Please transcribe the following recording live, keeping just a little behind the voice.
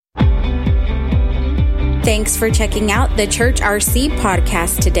Thanks for checking out the Church RC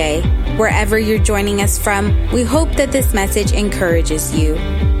podcast today. Wherever you're joining us from, we hope that this message encourages you.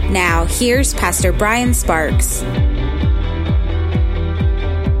 Now, here's Pastor Brian Sparks.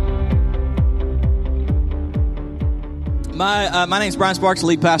 My name's Brian Sparks,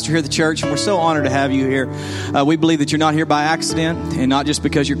 lead pastor here at the church, and we're so honored to have you here. We believe that you're not here by accident, and not just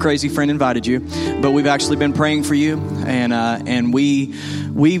because your crazy friend invited you, but we've actually been praying for you, and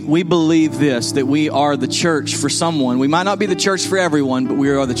we believe this, that we are the church for someone. We might not be the church for everyone, but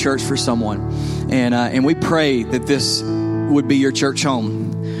we are the church for someone, and we pray that this would be your church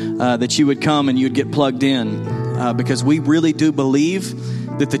home, that you would come and you would get plugged in, because we really do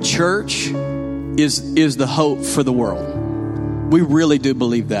believe that the church is the hope for the world. We really do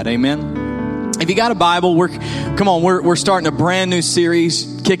believe that. Amen. If you got a Bible, we're starting a brand new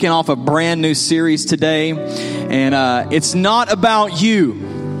series, kicking off a brand new series today. And it's not about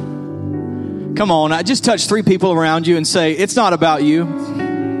you. Come on, I just touch 3 people around you and say, it's not about you.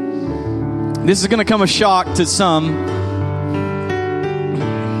 This is going to come a shock to some.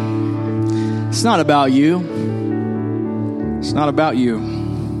 It's not about you. It's not about you.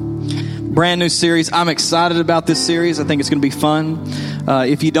 Brand new series. I'm excited about this series. I think it's going to be fun.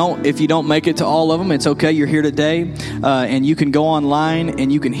 If you don't make it to all of them, it's okay. You're here today, and you can go online and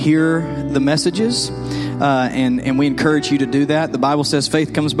you can hear the messages. And we encourage you to do that. The Bible says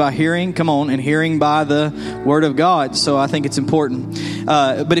faith comes by hearing. Come on, and hearing by the Word of God. So I think it's important.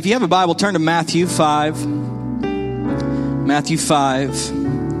 But if you have a Bible, turn to Matthew 5. Matthew 5.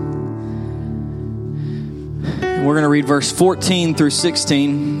 We're going to read verse 14 through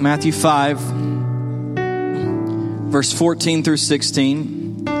 16. Matthew 5, verse 14 through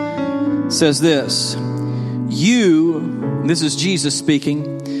 16 says this. This is Jesus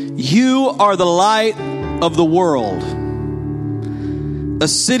speaking. You are the light of the world. A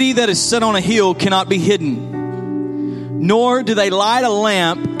city that is set on a hill cannot be hidden. Nor do they light a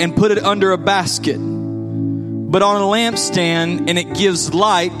lamp and put it under a basket, but on a lampstand, and it gives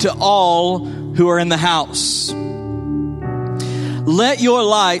light to all who are in the house. Let your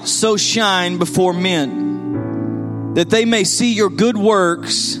light so shine before men that they may see your good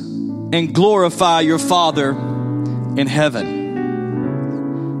works and glorify your Father in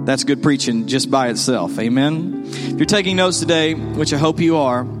heaven. That's good preaching just by itself. Amen. If you're taking notes today, which I hope you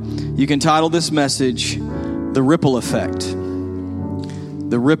are, you can title this message, The Ripple Effect.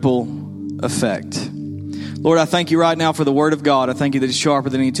 The Ripple Effect. Lord, I thank you right now for the Word of God. I thank you that it's sharper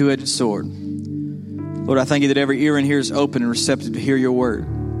than any two-edged sword. Lord, I thank you that every ear in here is open and receptive to hear your word.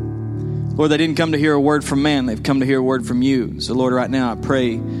 Lord, they didn't come to hear a word from man. They've come to hear a word from you. So, Lord, right now I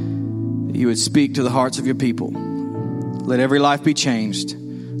pray that you would speak to the hearts of your people. Let every life be changed.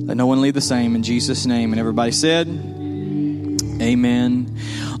 Let no one leave the same. In Jesus' name. And everybody said, amen.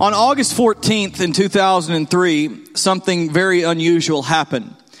 On August 14th in 2003, something very unusual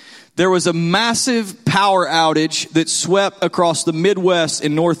happened. There was a massive power outage that swept across the Midwest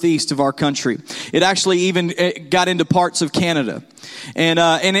and Northeast of our country. It actually even got into parts of Canada. And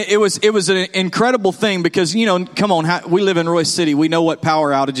it was an incredible thing because, come on, we live in Royce City. We know what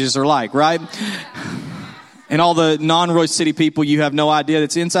power outages are like, right? And all the non-Royce City people, you have no idea.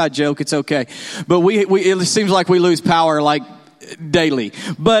 It's an inside joke. It's okay. But it seems like we lose power like daily.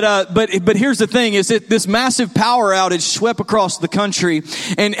 But here's the thing is that this massive power outage swept across the country.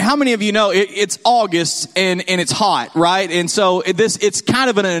 And how many of you know it's August and it's hot, right? And so it's kind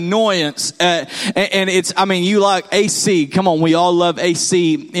of an annoyance. And you like AC. Come on. We all love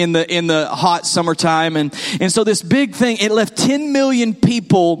AC in the hot summertime. And so this big thing, it left 10 million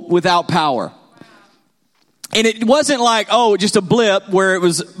people without power. And it wasn't like, just a blip where it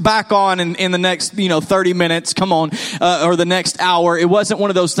was back on in the next, 30 minutes, or the next hour. It wasn't one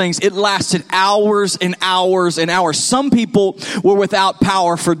of those things. It lasted hours and hours and hours. Some people were without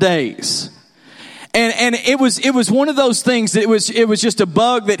power for days. And it was one of those things that it was just a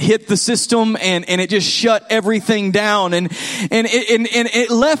bug that hit the system and it just shut everything down and it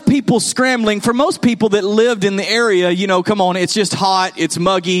left people scrambling. For most people that lived in the area, it's just hot, it's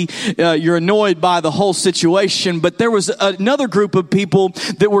muggy, you're annoyed by the whole situation. But there was another group of people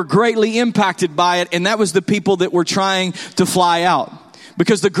that were greatly impacted by it, and that was the people that were trying to fly out.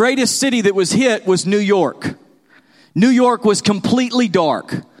 Because the greatest city that was hit was New York. New York was completely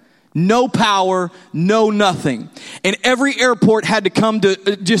dark. No power, no nothing. And every airport had to come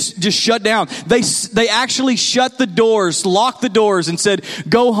to just shut down. They actually shut the doors, locked the doors and said,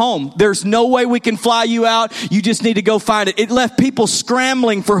 go home. There's no way we can fly you out. You just need to go find it. It left people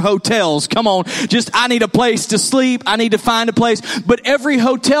scrambling for hotels. Come on. I need a place to sleep. I need to find a place. But every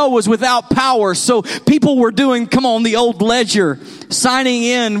hotel was without power. So people were doing, the old ledger. signing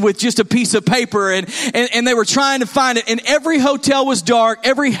in with just a piece of paper, and they were trying to find it. And every hotel was dark.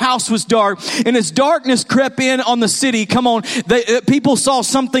 Every house was dark. And as darkness crept in on the city, come on, people saw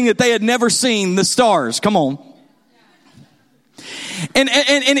something that they had never seen, the stars. Come on. And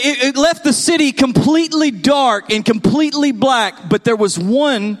it left the city completely dark and completely black, but there was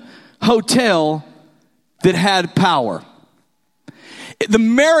one hotel that had power. The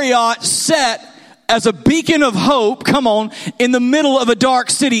Marriott sat as a beacon of hope, come on, in the middle of a dark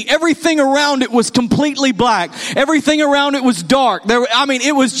city. Everything around it was completely black. Everything around it was dark.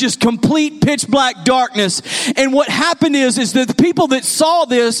 It was just complete pitch black darkness. And what happened is that the people that saw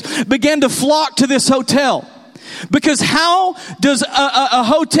this began to flock to this hotel. Because how does a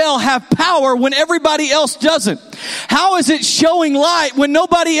hotel have power when everybody else doesn't? How is it showing light when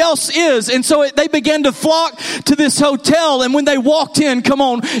nobody else is? And so they began to flock to this hotel. And when they walked in, come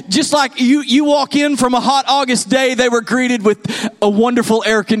on, just like you walk in from a hot August day, they were greeted with a wonderful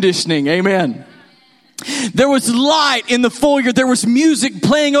air conditioning. Amen. There was light in the foyer. There was music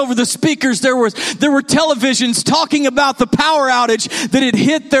playing over the speakers. There were televisions talking about the power outage that had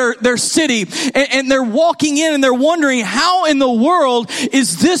hit their city. And they're walking in and they're wondering, how in the world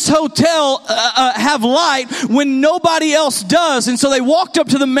is this hotel have light when nobody else does? And so they walked up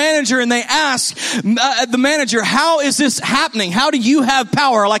to the manager and they asked the manager, how is this happening? How do you have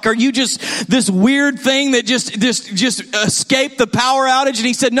power? Like, are you just this weird thing that just escaped the power outage? And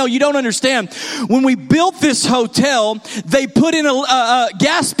he said, no, you don't understand. When we built this hotel, they put in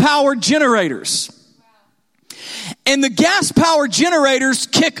gas-powered generators. And the gas-powered generators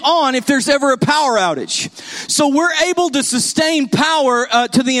kick on if there's ever a power outage. So we're able to sustain power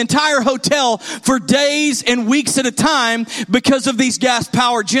to the entire hotel for days and weeks at a time because of these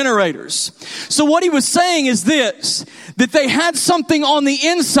gas-powered generators. So what he was saying is this, that they had something on the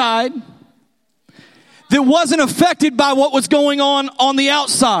inside that wasn't affected by what was going on the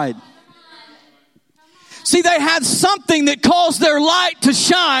outside. See, they had something that caused their light to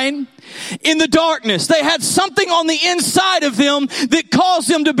shine in the darkness. They had something on the inside of them that caused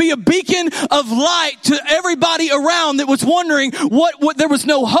them to be a beacon of light to everybody around that was wondering what there was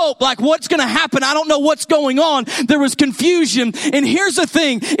no hope. Like, what's going to happen? I don't know what's going on. There was confusion. And here's the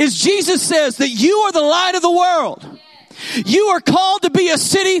thing, is Jesus says that you are the light of the world. You are called to be a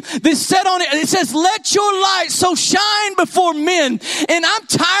city that's set on it. It says, let your light so shine before men. And I'm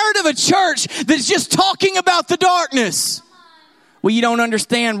tired of a church that's just talking about the darkness. Well, you don't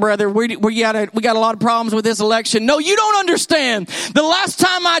understand, brother. We got a lot of problems with this election. No, you don't understand. The last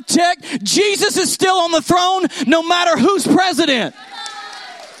time I checked, Jesus is still on the throne no matter who's president.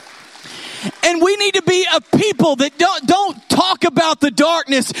 And we need to be a people that don't talk about the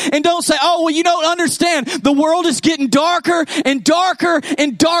darkness and don't say, oh, well, you don't understand. The world is getting darker and darker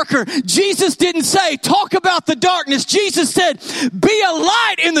and darker. Jesus didn't say, talk about the darkness. Jesus said, be a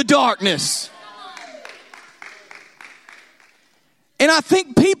light in the darkness. And I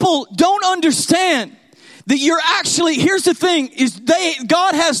think people don't understand that you're actually, here's the thing, is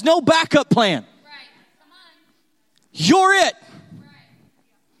God has no backup plan. You're it.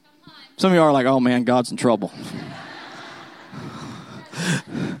 Some of you are like, oh man, God's in trouble.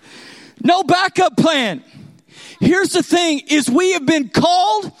 No backup plan. Here's the thing, is we have been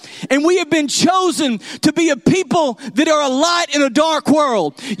called and we have been chosen to be a people that are a light in a dark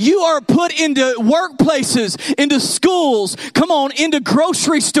world. You are put into workplaces, into schools, come on, into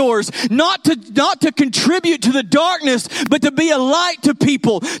grocery stores, not to contribute to the darkness, but to be a light to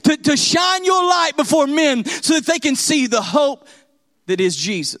people, to shine your light before men so that they can see the hope that is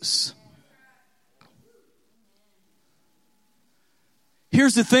Jesus.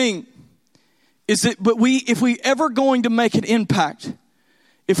 Here's the thing, is that if we ever going to make an impact,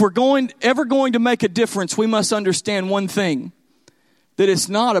 if we're ever going to make a difference, we must understand one thing, that it's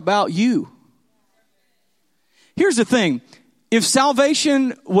not about you. Here's the thing, if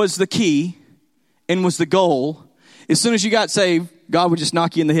salvation was the key and was the goal, as soon as you got saved, God would just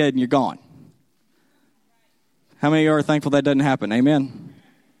knock you in the head and you're gone. How many of you are thankful that doesn't happen? Amen.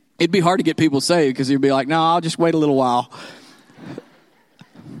 It'd be hard to get people saved because you'd be like, no, I'll just wait a little while.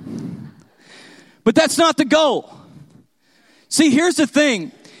 But that's not the goal. See, here's the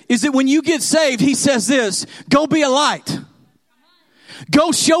thing, is that when you get saved, he says this, go be a light.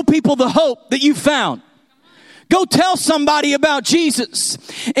 Go show people the hope that you found. Go tell somebody about Jesus.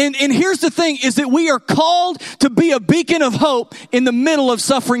 And here's the thing, is that we are called to be a beacon of hope in the middle of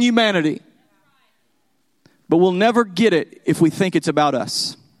suffering humanity. But we'll never get it if we think it's about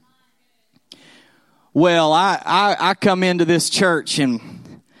us. Well, I come into this church and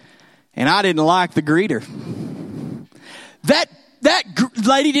I didn't like the greeter. That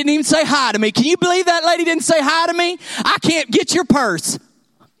lady didn't even say hi to me. Can you believe that lady didn't say hi to me? I can't get your purse.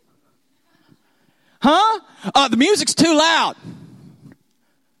 Huh? The music's too loud.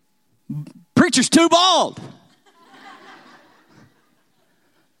 Preacher's too bald.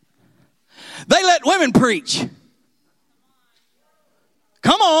 They let women preach.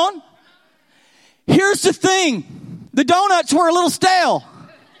 Come on. Here's the thing. The donuts were a little stale.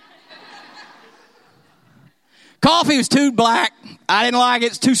 Coffee was too black. I didn't like it.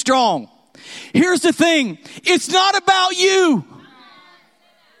 It's too strong. Here's the thing. It's not about you.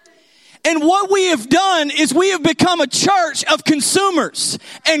 And what we have done is we have become a church of consumers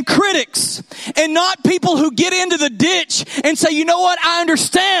and critics and not people who get into the ditch and say, you know what? I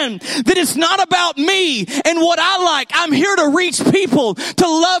understand that it's not about me and what I like. I'm here to reach people, to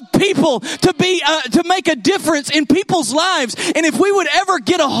love people, to make a difference in people's lives. And if we would ever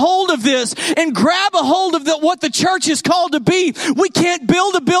get a hold of this and grab a hold of what the church is called to be, we can't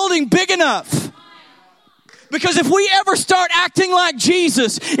build a building big enough. Because if we ever start acting like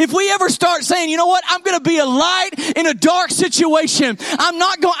Jesus, if we ever start saying, you know what, I'm going to be a light in a dark situation. I'm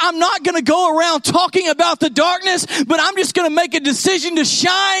not going to go around talking about the darkness, but I'm just going to make a decision to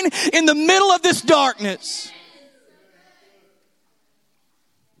shine in the middle of this darkness.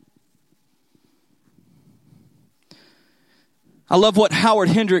 I love what Howard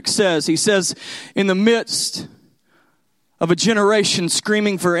Hendricks says. He says, in the midst of a generation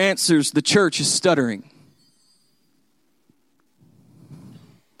screaming for answers, the church is stuttering.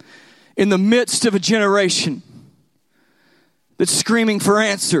 In the midst of a generation that's screaming for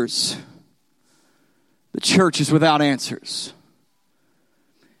answers, the church is without answers.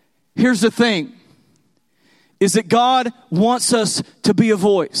 Here's the thing, is that God wants us to be a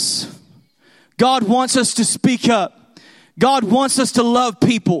voice. God wants us to speak up. God wants us to love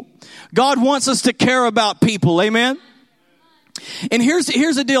people. God wants us to care about people. Amen? And here's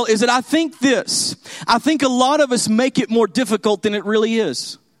the deal, is that I think a lot of us make it more difficult than it really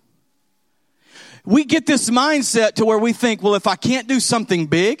is. We get this mindset to where we think, well, if I can't do something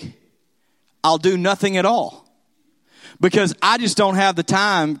big, I'll do nothing at all. Because I just don't have the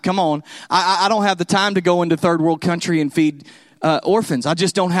time. Come on. I don't have the time to go into third world country and feed orphans. I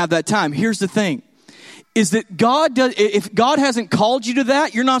just don't have that time. Here's the thing, is that if God hasn't called you to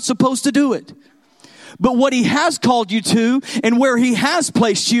that, you're not supposed to do it. But what he has called you to and where he has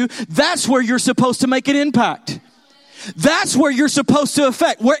placed you, that's where you're supposed to make an impact. That's where you're supposed to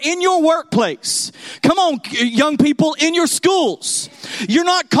affect. We're in your workplace. Come on, young people, in your schools. You're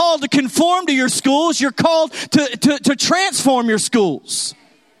not called to conform to your schools. You're called to transform your schools.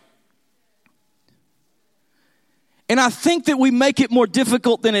 And I think that we make it more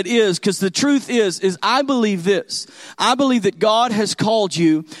difficult than it is, because the truth is I believe this. I believe that God has called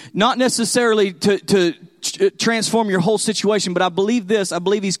you not necessarily to transform your whole situation, but I believe this. I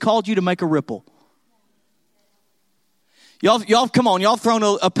believe he's called you to make a ripple. Y'all, come on. Y'all thrown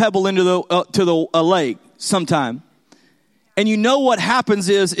a pebble into a lake sometime. And you know what happens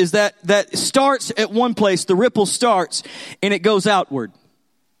is that starts at one place, the ripple starts, and it goes outward.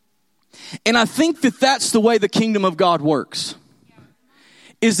 And I think that that's the way the kingdom of God works.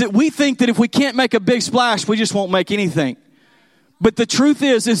 Is that we think that if we can't make a big splash, we just won't make anything. But the truth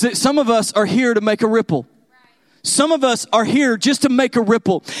is that some of us are here to make a ripple. Some of us are here just to make a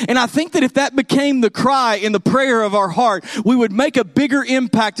ripple. And I think that if that became the cry and the prayer of our heart, we would make a bigger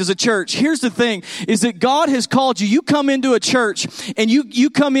impact as a church. Here's the thing, is that God has called you. You come into a church and you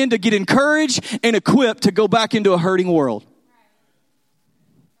come in to get encouraged and equipped to go back into a hurting world.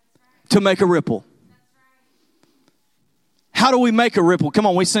 To make a ripple. How do we make a ripple? Come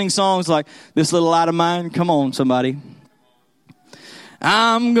on, we sing songs like This Little Light of Mine. Come on, somebody.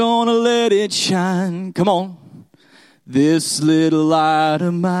 I'm gonna let it shine. Come on. This little light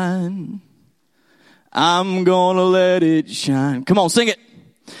of mine, I'm gonna let it shine. Come on, sing it.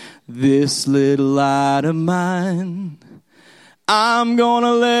 This little light of mine, I'm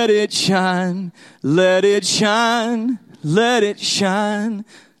gonna let it shine. Let it shine, let it shine,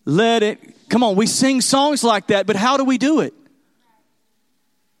 let it. Come on, we sing songs like that, but how do we do it?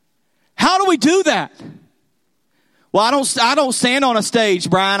 How do we do that? Well, I don't stand on a stage,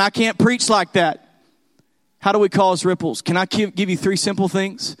 Brian. I can't preach like that. How do we cause ripples? Can I give you 3 simple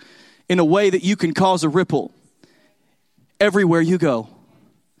things in a way that you can cause a ripple everywhere you go?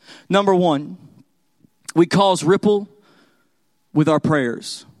 Number 1, we cause ripple with our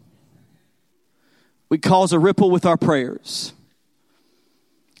prayers. We cause a ripple with our prayers.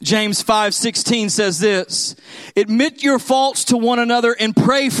 James 5:16 says this, admit your faults to one another and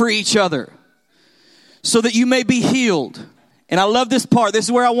pray for each other so that you may be healed. And I love this part. This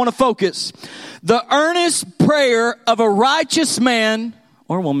is where I want to focus. The earnest prayer of a righteous man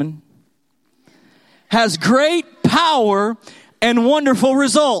or woman has great power and wonderful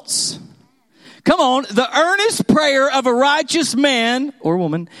results. Come on, the earnest prayer of a righteous man or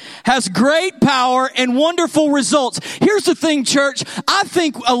woman has great power and wonderful results. Here's the thing, church. I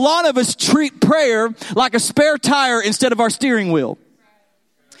think a lot of us treat prayer like a spare tire instead of our steering wheel.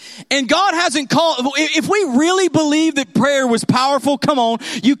 And God hasn't called, if we really believe that prayer was powerful, come on,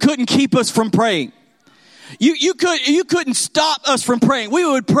 you couldn't keep us from praying. You couldn't stop us from praying. We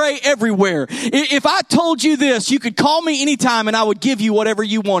would pray everywhere. If I told you this, you could call me anytime and I would give you whatever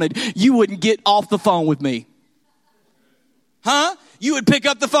you wanted. You wouldn't get off the phone with me. Huh? You would pick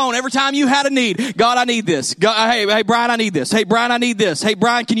up the phone every time you had a need. God, I need this. God, hey, Brian, I need this. Hey, Brian, I need this. Hey,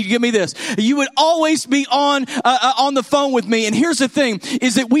 Brian, can you give me this? You would always be on the phone with me. And here's the thing,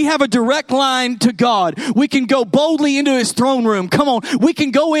 is that we have a direct line to God. We can go boldly into his throne room. Come on. We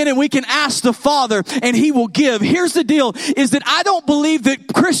can go in and we can ask the Father and he will give. Here's the deal, is that I don't believe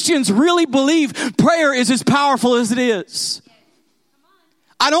that Christians really believe prayer is as powerful as it is.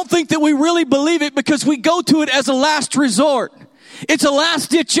 I don't think that we really believe it because we go to it as a last resort. It's a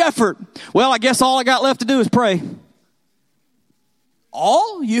last-ditch effort. Well, I guess all I got left to do is pray.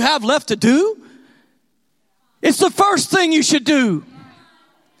 All you have left to do? It's the first thing you should do.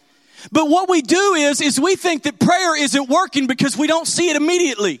 But what we do is we think that prayer isn't working because we don't see it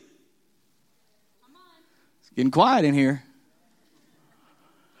immediately. It's getting quiet in here.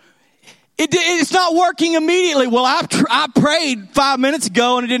 It's not working immediately. Well, I prayed 5 minutes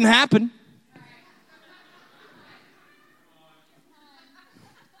ago and it didn't happen.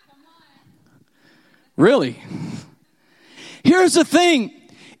 Really? Here's the thing,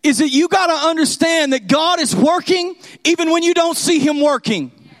 is that you got to understand that God is working even when you don't see him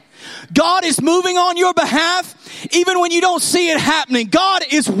working. God is moving on your behalf even when you don't see it happening. God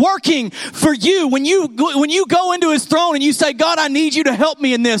is working for you. When you go into his throne and you say, God, I need you to help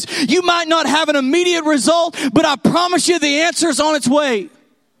me in this. You might not have an immediate result, but I promise you the answer is on its way.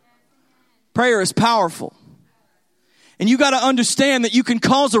 Prayer is powerful. And you got to understand that you can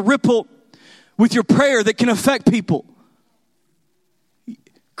cause a ripple with your prayer that can affect people.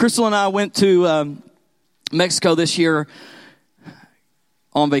 Crystal and I went to Mexico this year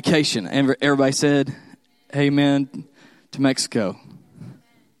on vacation. And everybody said, amen to Mexico.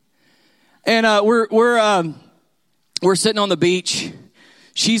 And we're sitting on the beach.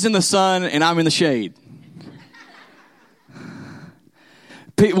 She's in the sun and I'm in the shade.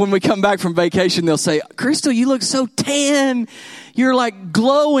 When we come back from vacation, they'll say, Crystal, you look so tan. You're like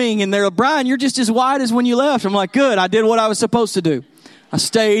glowing. And they're like, Brian, you're just as white as when you left. I'm like, good. I did what I was supposed to do. I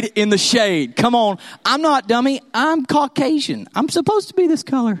stayed in the shade. Come on. I'm not dummy. I'm Caucasian. I'm supposed to be this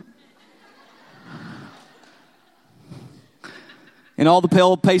color. And all the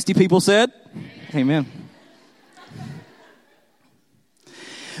pale, pasty people said, amen.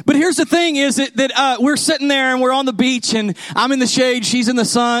 But here's the thing is that we're sitting there and we're on the beach and I'm in the shade, she's in the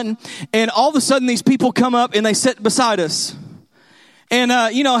sun. And all of a sudden these people come up and they sit beside us.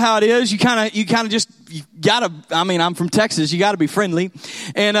 And you know how it is. You kind of just, you gotta, I mean, I'm from Texas. You gotta be friendly.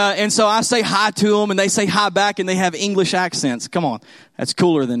 And so I say hi to them and they say hi back and they have English accents. Come on. That's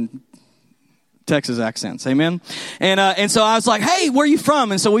cooler than Texas accents. Amen. And so I was like, hey, where are you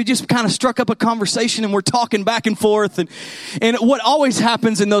from? And so we just kind of struck up a conversation and we're talking back and forth. And what always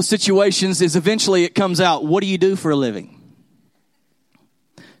happens in those situations is eventually it comes out, what do you do for a living?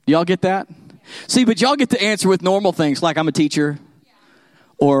 Do y'all get that? See, but y'all get to answer with normal things like I'm a teacher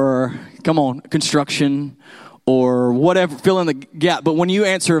or come on, construction or whatever, fill in the gap. But when you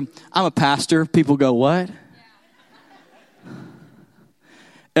answer, I'm a pastor, people go, what?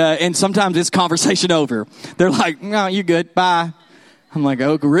 And sometimes it's conversation over. They're like, no, you're good. Bye. I'm like,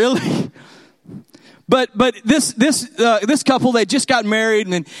 oh, really? But this couple, they just got married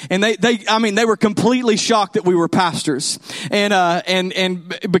and they were completely shocked that we were pastors.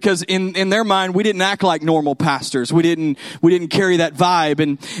 And because in their mind, we didn't act like normal pastors. We didn't carry that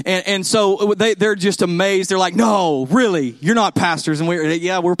vibe. And so they're just amazed. They're like, no, really, you're not pastors. And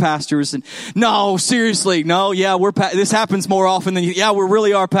we're pastors. And no, seriously, no, yeah, this happens more often than yeah, we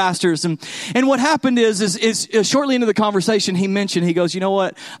really are pastors. And what happened is shortly into the conversation, he goes, you know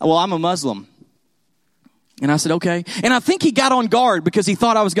what? Well, I'm a Muslim. And I said, okay. And I think he got on guard because he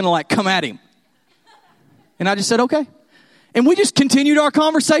thought I was going to like come at him. And I just said, okay. And we just continued our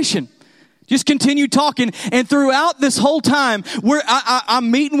conversation. Just continued talking. And throughout this whole time, I'm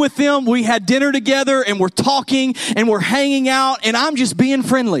meeting with them. We had dinner together and we're talking and we're hanging out and I'm just being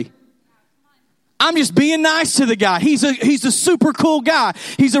friendly. I'm just being nice to the guy. He's a super cool guy.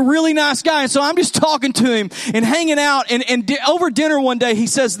 He's a really nice guy. And so I'm just talking to him and hanging out. And over dinner one day, he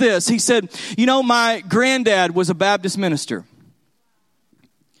says this. He said, you know, my granddad was a Baptist minister.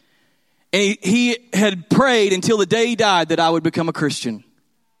 And he had prayed until the day he died that I would become a Christian.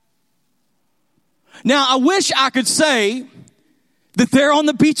 Now, I wish I could say that there on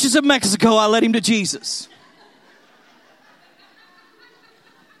the beaches of Mexico, I led him to Jesus.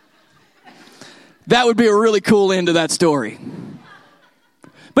 That would be a really cool end to that story.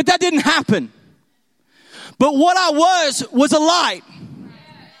 But that didn't happen. But what I was a light.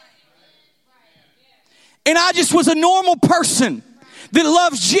 And I just was a normal person that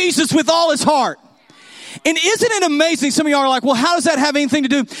loves Jesus with all his heart. And isn't it amazing? Some of y'all are like, well, how does that have anything to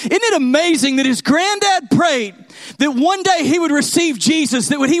do? Isn't it amazing that his granddad prayed that one day he would receive Jesus,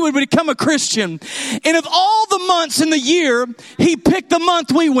 that he would become a Christian? And of all the months in the year, he picked the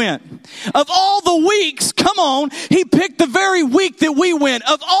month we went. Of all the weeks, come on, he picked the very week that we went.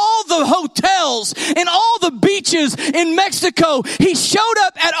 Of all the hotels and all the beaches in Mexico, he showed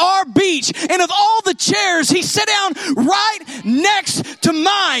up at our beach. And of all the chairs, he sat down right next to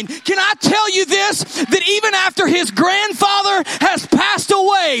mine. Can I tell you this? That even after his grandfather has passed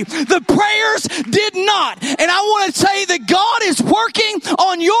away, the prayers did not. And I want to say that God is working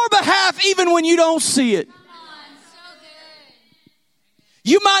on your behalf even when you don't see it.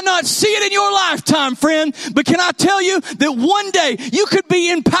 You might not see it in your lifetime, friend, but can I tell you that one day you could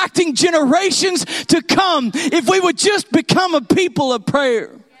be impacting generations to come if we would just become a people of prayer.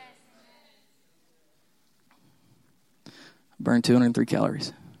 Burn 203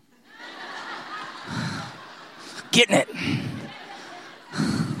 calories. Getting it.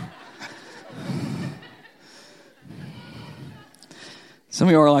 Some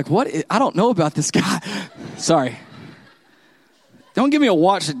of you are like, what? I don't know about this guy. Sorry. Don't give me a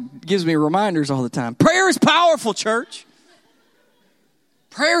watch that gives me reminders all the time. Prayer is powerful, church.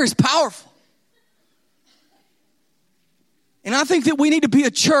 Prayer is powerful. And I think that we need to be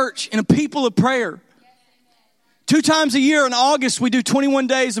a church and a people of prayer. 2 times a year in August, we do 21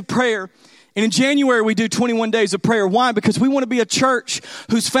 days of prayer. And in January, we do 21 days of prayer. Why? Because we want to be a church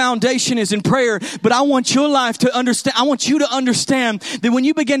whose foundation is in prayer. But I want your life to understand, I want you to understand that when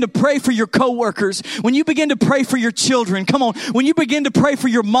you begin to pray for your coworkers, when you begin to pray for your children, come on, when you begin to pray for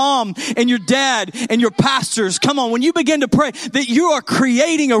your mom and your dad and your pastors, come on, when you begin to pray, that you are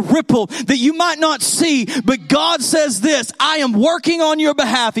creating a ripple that you might not see, but God says this, I am working on your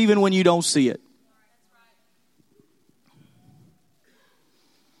behalf even when you don't see it.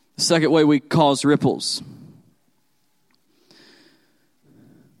 Second way we cause ripples.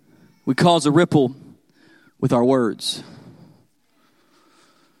 We cause a ripple with our words.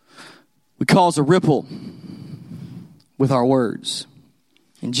 We cause a ripple with our words.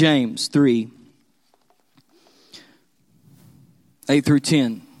 In James 3, 8 through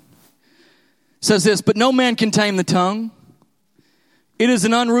 10, says this, but no man can tame the tongue. It is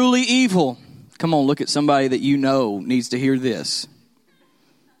an unruly evil. Come on, look at somebody that you know needs to hear this.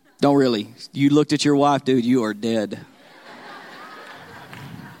 Don't really. You looked at your wife, dude, you are dead.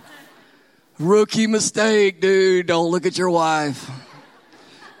 Rookie mistake, dude. Don't look at your wife.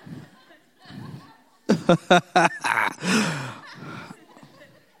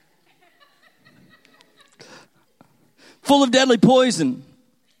 Full of deadly poison.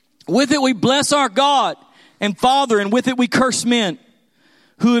 With it we bless our God and Father, and with it we curse men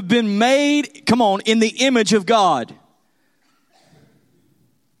who have been made, come on, in the image of God.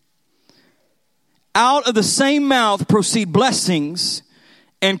 Out of the same mouth proceed blessings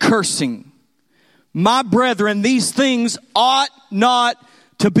and cursing. My brethren, these things ought not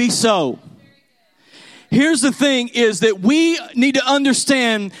to be so. Here's the thing is that we need to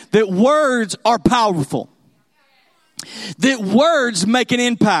understand that words are powerful. That words make an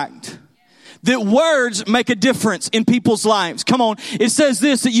impact. That words make a difference in people's lives. Come on. It says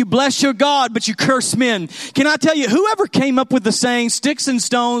this, that you bless your God, but you curse men. Can I tell you, whoever came up with the saying, sticks and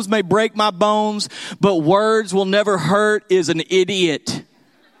stones may break my bones, but words will never hurt, is an idiot.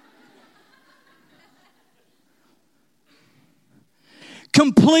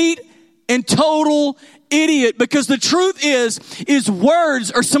 Complete and total idiot, because the truth is words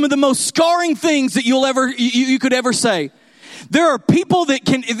are some of the most scarring things that you could ever say. There are people that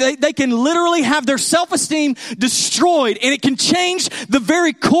can literally have their self-esteem destroyed, and it can change the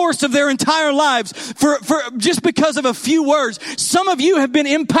very course of their entire lives for just because of a few words. Some of you have been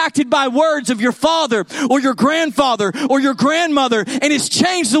impacted by words of your father or your grandfather or your grandmother, and it's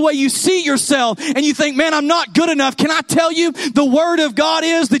changed the way you see yourself, and you think, man, I'm not good enough. Can I tell you, the word of God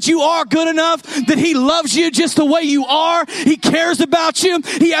is that you are good enough, that he loves you just the way you are. He cares about you.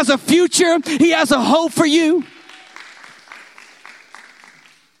 He has a future. He has a hope for you.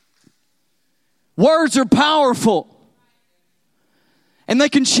 Words are powerful. And they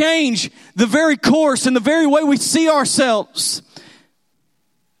can change the very course and the very way we see ourselves.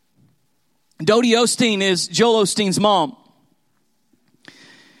 Dodie Osteen is Joel Osteen's mom.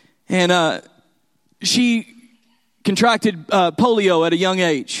 And she contracted polio at a young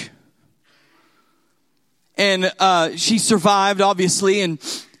age. And she survived, obviously,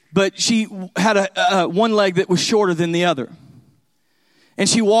 but she had a one leg that was shorter than the other. And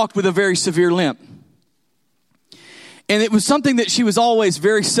she walked with a very severe limp. And it was something that she was always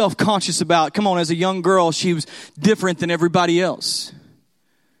very self-conscious about. Come on, as a young girl, she was different than everybody else.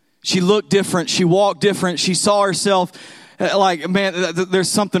 She looked different. She walked different. She saw herself like, man, there's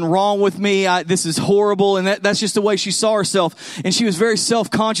something wrong with me. This is horrible. And that's just the way she saw herself. And she was very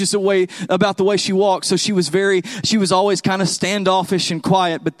self-conscious about the way she walked. So she was always kind of standoffish and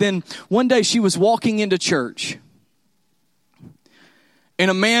quiet. But then one day she was walking into church. And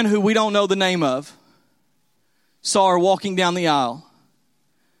a man who we don't know the name of saw her walking down the aisle.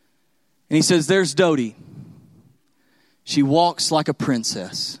 And he says, there's Dodie. She walks like a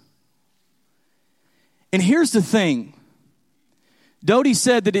princess. And here's the thing. Dodie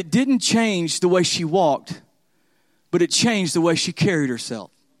said that it didn't change the way she walked, but it changed the way she carried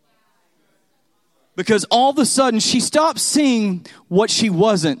herself. Because all of a sudden she stopped seeing what she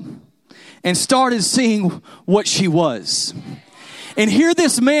wasn't and started seeing what she was. And here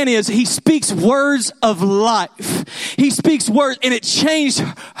this man is, he speaks words of life. He speaks words, and it changed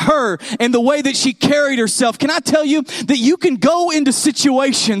her and the way that she carried herself. Can I tell you that you can go into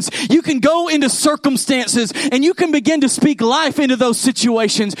situations, you can go into circumstances, and you can begin to speak life into those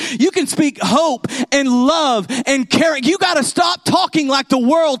situations. You can speak hope and love and caring. You got to stop talking like the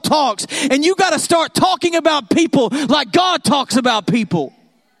world talks, and you got to start talking about people like God talks about people.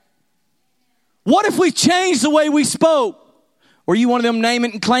 What if we change the way we spoke? Were you one of them name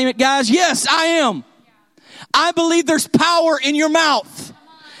it and claim it guys? Yes, I am. I believe there's power in your mouth.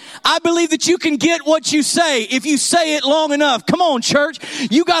 I believe that you can get what you say if you say it long enough. Come on, church.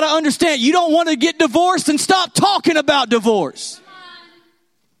 You got to understand, you don't want to get divorced, and stop talking about divorce.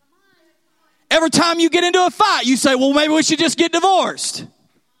 Every time you get into a fight, you say, well, maybe we should just get divorced.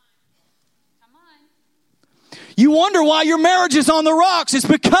 You wonder why your marriage is on the rocks. It's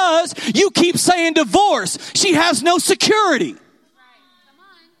because you keep saying divorce. She has no security.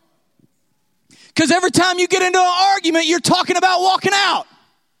 Because every time you get into an argument, you're talking about walking out.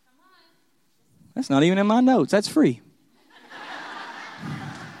 That's not even in my notes. That's free.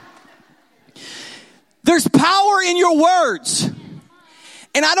 There's power in your words.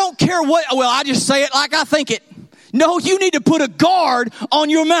 And I don't care I just say it like I think it. No, you need to put a guard on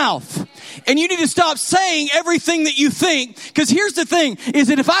your mouth. And you need to stop saying everything that you think. Because here's the thing, is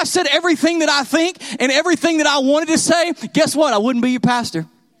that if I said everything that I think and everything that I wanted to say, guess what? I wouldn't be your pastor.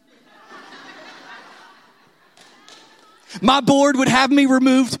 My board would have me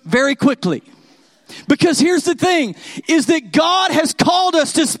removed very quickly. Because here's the thing, is that God has called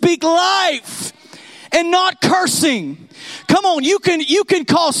us to speak life and not cursing. Come on, you can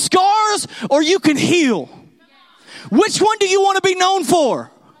cause scars or you can heal. Which one do you want to be known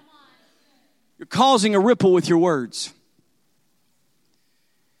for? You're causing a ripple with your words.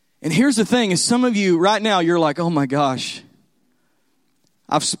 And here's the thing, is some of you right now, you're like, oh my gosh,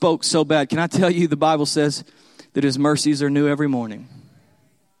 I've spoke so bad. Can I tell you, the Bible says that His mercies are new every morning.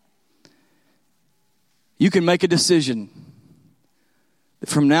 You can make a decision that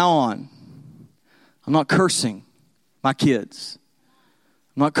from now on, I'm not cursing my kids.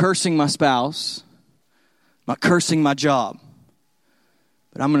 I'm not cursing my spouse. I'm not cursing my job.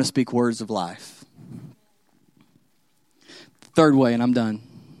 But I'm going to speak words of life. Third way, and I'm done.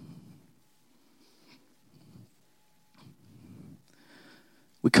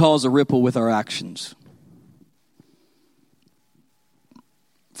 We cause a ripple with our actions.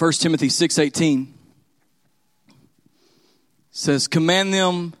 1 Timothy 6:18 says, command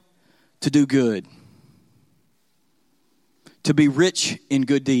them to do good, to be rich in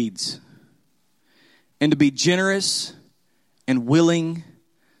good deeds, and to be generous and willing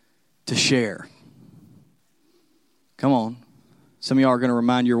to share. Come on. Some of y'all are going to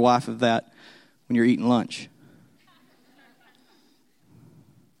remind your wife of that when you're eating lunch.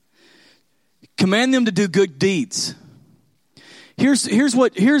 Command them to do good deeds. Here's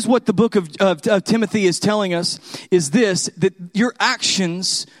what the book of Timothy is telling us, is this, that your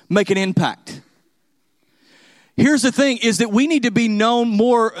actions make an impact. Here's the thing, is that we need to be known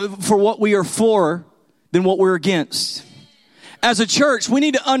more for what we are for than what we're against. As a church, we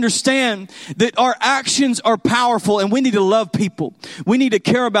need to understand that our actions are powerful and we need to love people. We need to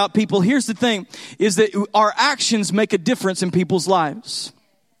care about people. Here's the thing, is that our actions make a difference in people's lives.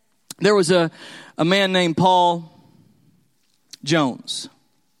 There was a man named Paul Jones.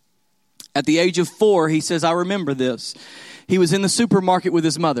 At the age of 4, he says, I remember this. He was in the supermarket with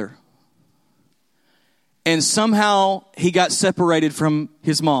his mother. and somehow he got separated from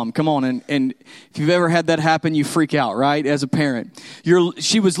his mom. Come on, and if you've ever had that happen, you freak out, right? As a parent,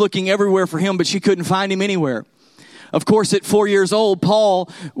 she was looking everywhere for him, but she couldn't find him anywhere. Of course, at 4 years old, Paul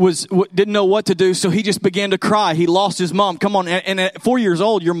didn't know what to do, so he just began to cry. He lost his mom. Come on, and at 4 years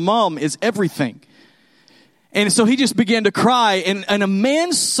old, your mom is everything. And so he just began to cry, and a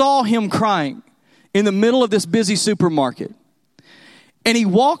man saw him crying in the middle of this busy supermarket. And he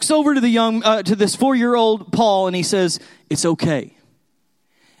walks over to to this 4-year-old Paul, and he says, "It's okay."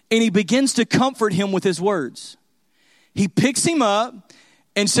 And he begins to comfort him with his words. He picks him up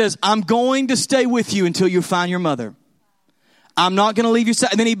and says, "I'm going to stay with you until you find your mother. I'm not going to leave you."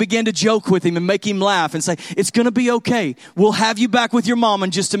 And then he began to joke with him and make him laugh and say, "It's going to be okay. We'll have you back with your mom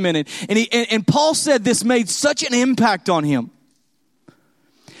in just a minute." And Paul said this made such an impact on him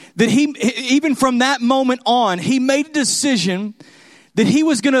that even from that moment on, he made a decision that he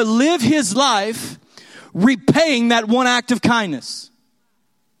was going to live his life repaying that one act of kindness.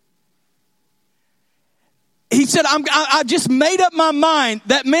 He said, I just made up my mind.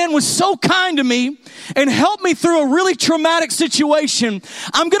 That man was so kind to me and helped me through a really traumatic situation.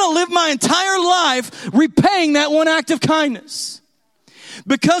 I'm going to live my entire life repaying that one act of kindness.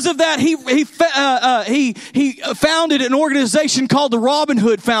 Because of that, he founded an organization called the Robin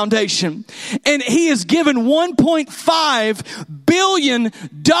Hood Foundation. And he has given $1.5 billion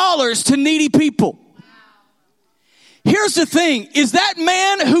to needy people. Here's the thing, is that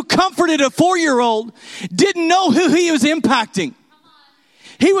man who comforted a 4-year-old didn't know who he was impacting.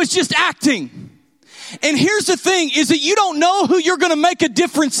 He was just acting. And here's the thing, is that you don't know who you're going to make a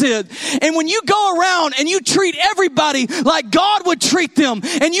difference in. And when you go around and you treat everybody like God would treat them,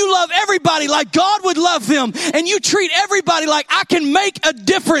 and you love everybody like God would love them, and you treat everybody like I can make a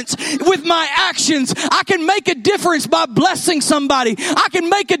difference with my actions. I can make a difference by blessing somebody. I can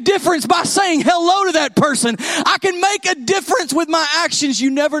make a difference by saying hello to that person. I can make a difference with my actions.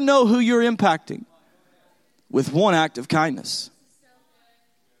 You never know who you're impacting with one act of kindness.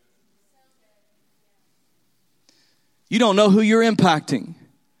 You don't know who you're impacting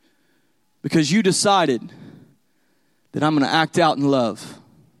because you decided that I'm going to act out in love.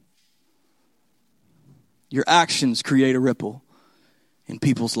 Your actions create a ripple in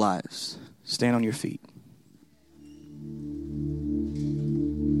people's lives. Stand on your feet.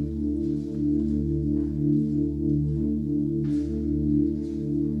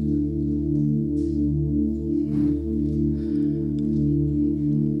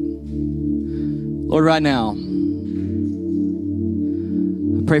 Lord, right now,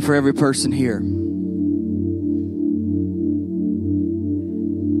 pray for every person here.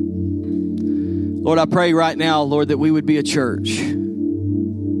 Lord, I pray right now, Lord, that we would be a church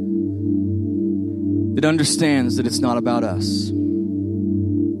that understands that it's not about us.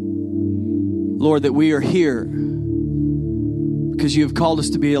 Lord, that we are here because you have called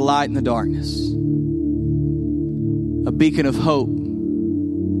us to be a light in the darkness, a beacon of hope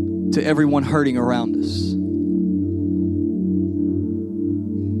to everyone hurting around us.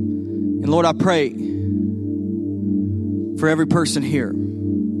 And Lord, I pray for every person here,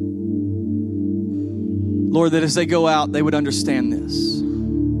 Lord, that as they go out, they would understand this.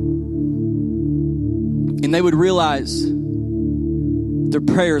 And they would realize that their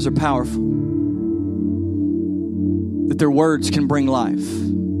prayers are powerful, that their words can bring life,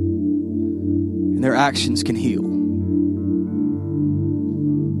 and their actions can heal.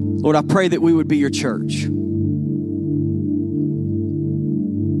 Lord, I pray that we would be your church.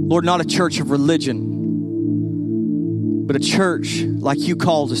 Lord, not a church of religion, but a church like you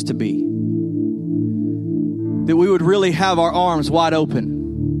called us to be. That we would really have our arms wide open.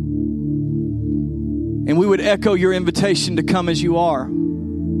 And we would echo your invitation to come as you are.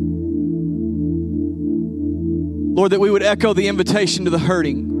 Lord, that we would echo the invitation to the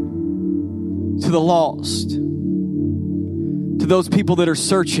hurting, to the lost, to those people that are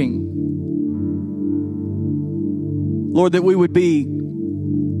searching. Lord, that we would be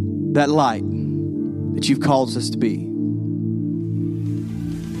that light that you've called us to be.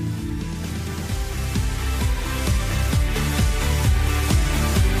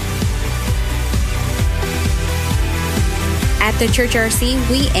 At the Church RC,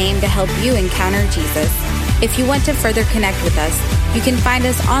 we aim to help you encounter Jesus. If you want to further connect with us, you can find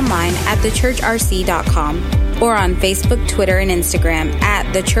us online at thechurchrc.com or on Facebook, Twitter, and Instagram at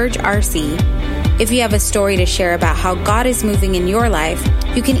thechurchrc. If you have a story to share about how God is moving in your life,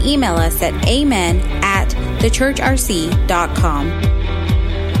 you can email us at amen@thechurchrc.com.